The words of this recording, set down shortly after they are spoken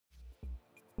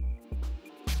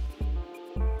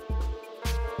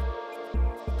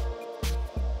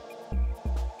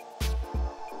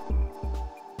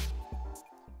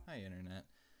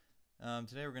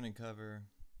Today we're going to cover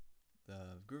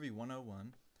the Groovy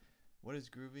 101. What is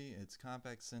Groovy? It's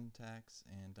compact syntax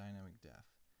and dynamic def.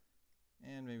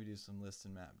 And maybe do some list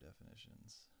and map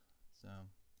definitions. So,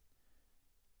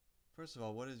 first of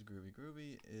all, what is Groovy?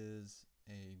 Groovy is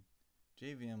a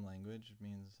JVM language. It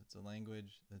means it's a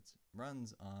language that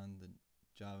runs on the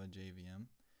Java JVM.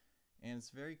 And it's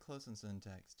very close in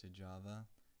syntax to Java.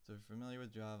 So if you're familiar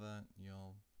with Java,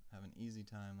 you'll have an easy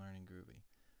time learning Groovy.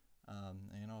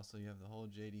 And also you have the whole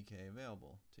JDK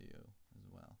available to you as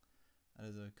well. It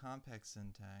is a compact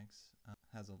syntax,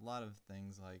 has a lot of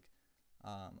things like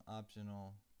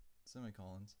optional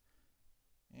semicolons,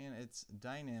 and it's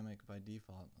dynamic by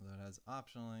default, although it has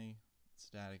optionally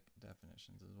static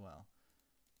definitions as well.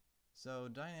 So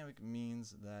dynamic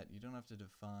means that you don't have to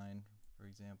define, for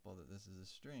example, that this is a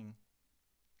string,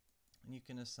 and you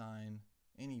can assign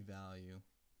any value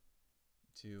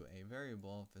to a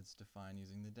variable if it's defined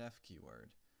using the def keyword.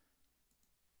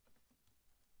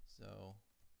 So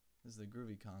this is the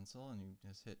Groovy console, and you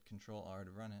just hit Control-R to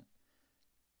run it.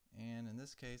 And in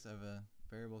this case, I have a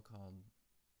variable called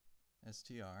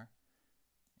str,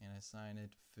 and I assign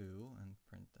it foo and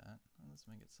print that. Well, let's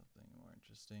make it something more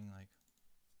interesting, like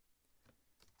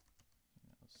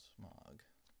smog.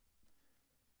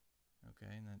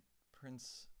 Okay, and that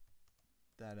prints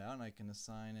that out, and I can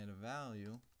assign it a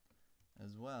value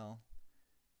as well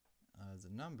as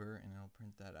a number, and I'll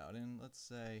print that out. And let's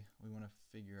say we want to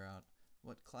figure out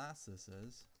what class this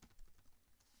is.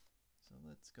 So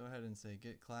let's go ahead and say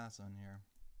get class on here.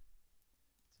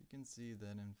 So you can see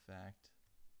that in fact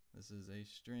this is a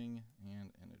string and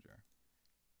integer.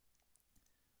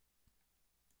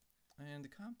 And the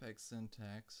compact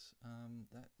syntax,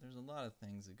 there's a lot of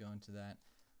things that go into that.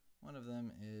 One of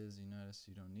them is, you notice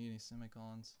you don't need any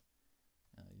semicolons.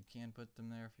 You can put them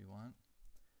there if you want.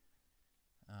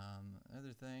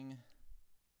 Other thing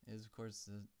is, of course,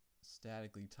 the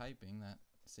statically typing. That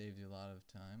saves you a lot of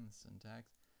time, the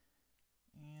syntax.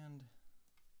 And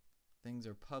things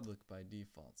are public by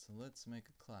default. So let's make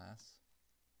a class.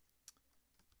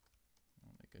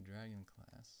 I'll make a dragon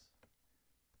class.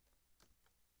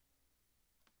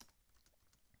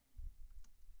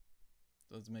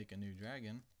 So let's make a new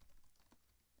dragon.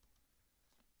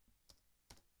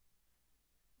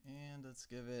 And let's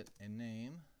give it a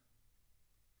name,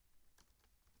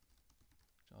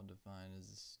 which I'll define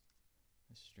as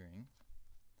a string.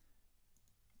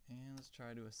 And let's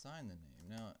try to assign the name.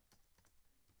 Now,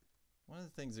 one of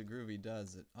the things that Groovy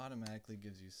does, it automatically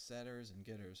gives you setters and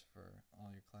getters for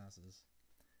all your classes.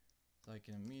 So I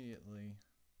can immediately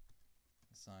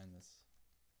assign this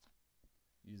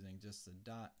using just the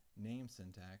dot name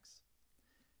syntax.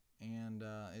 And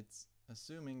it's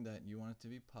assuming that you want it to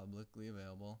be publicly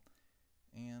available.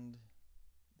 And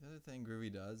the other thing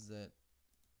Groovy does that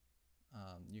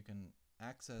you can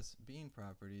access bean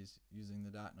properties using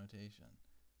the dot notation.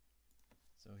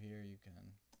 So here you can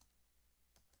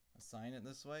assign it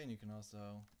this way, and you can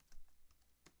also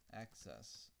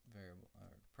access variable or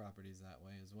properties that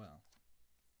way as well.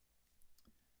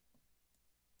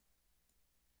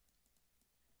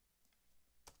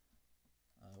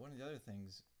 One of the other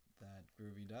things that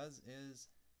Groovy does is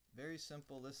very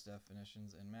simple list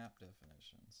definitions and map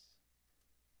definitions.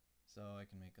 So I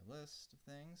can make a list of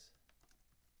things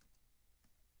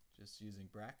just using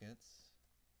brackets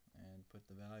and put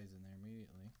the values in there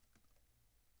immediately.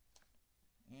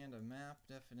 And a map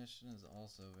definition is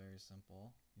also very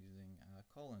simple using a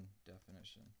colon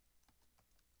definition.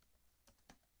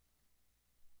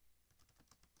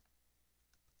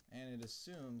 And it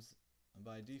assumes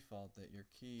by default that your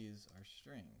keys are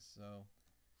strings, so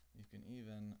you can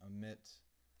even omit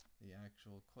the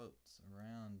actual quotes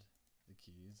around the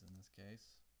keys in this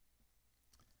case.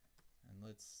 And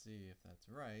let's see if that's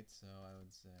right. So I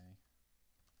would say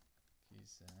key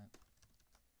set.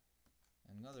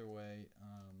 Another way,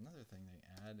 another thing they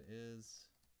add is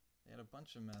they add a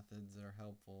bunch of methods that are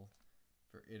helpful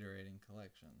for iterating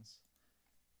collections.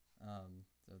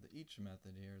 So the each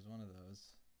method here is one of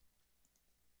those.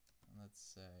 And let's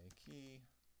say key,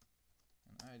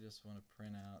 and I just want to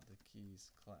print out the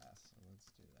keys class, so let's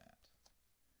do that.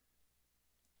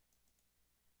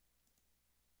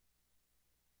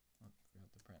 Oh,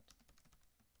 forgot to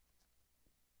print.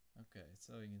 Okay,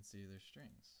 so you can see they're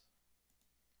strings.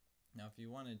 Now if you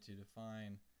wanted to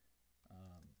define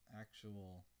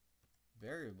actual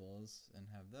variables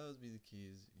and have those be the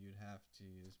keys, you'd have to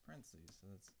use parentheses. So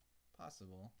that's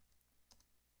possible.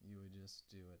 You would just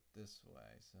do it this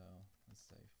way. So let's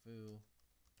say foo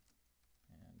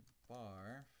and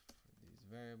bar for these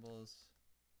variables,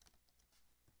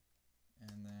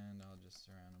 and then I'll just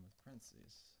surround them with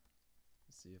parentheses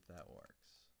to see if that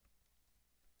works.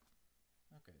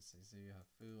 Okay, so you see you have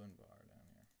foo and bar down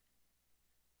here.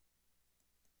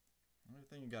 Another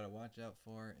thing you gotta watch out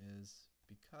for is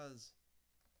because,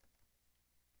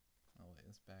 oh wait,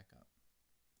 let's back up.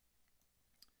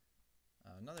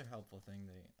 Another helpful thing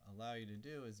they allow you to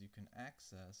do is you can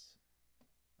access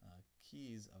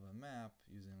keys of a map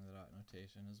using the dot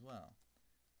notation as well.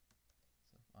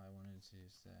 So if I wanted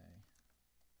to say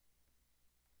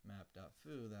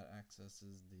map.foo, that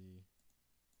accesses the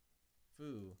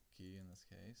foo key in this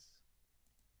case.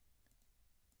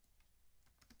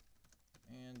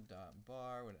 And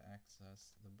 .bar would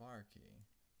access the bar key.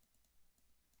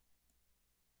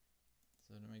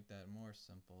 So to make that more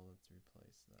simple, let's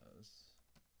replace those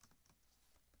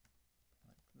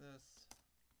like this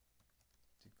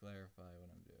to clarify what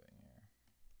I'm doing here.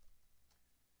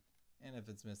 And if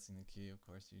it's missing the key, of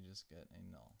course, you just get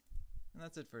a null. And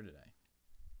that's it for today.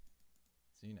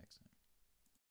 See you next time.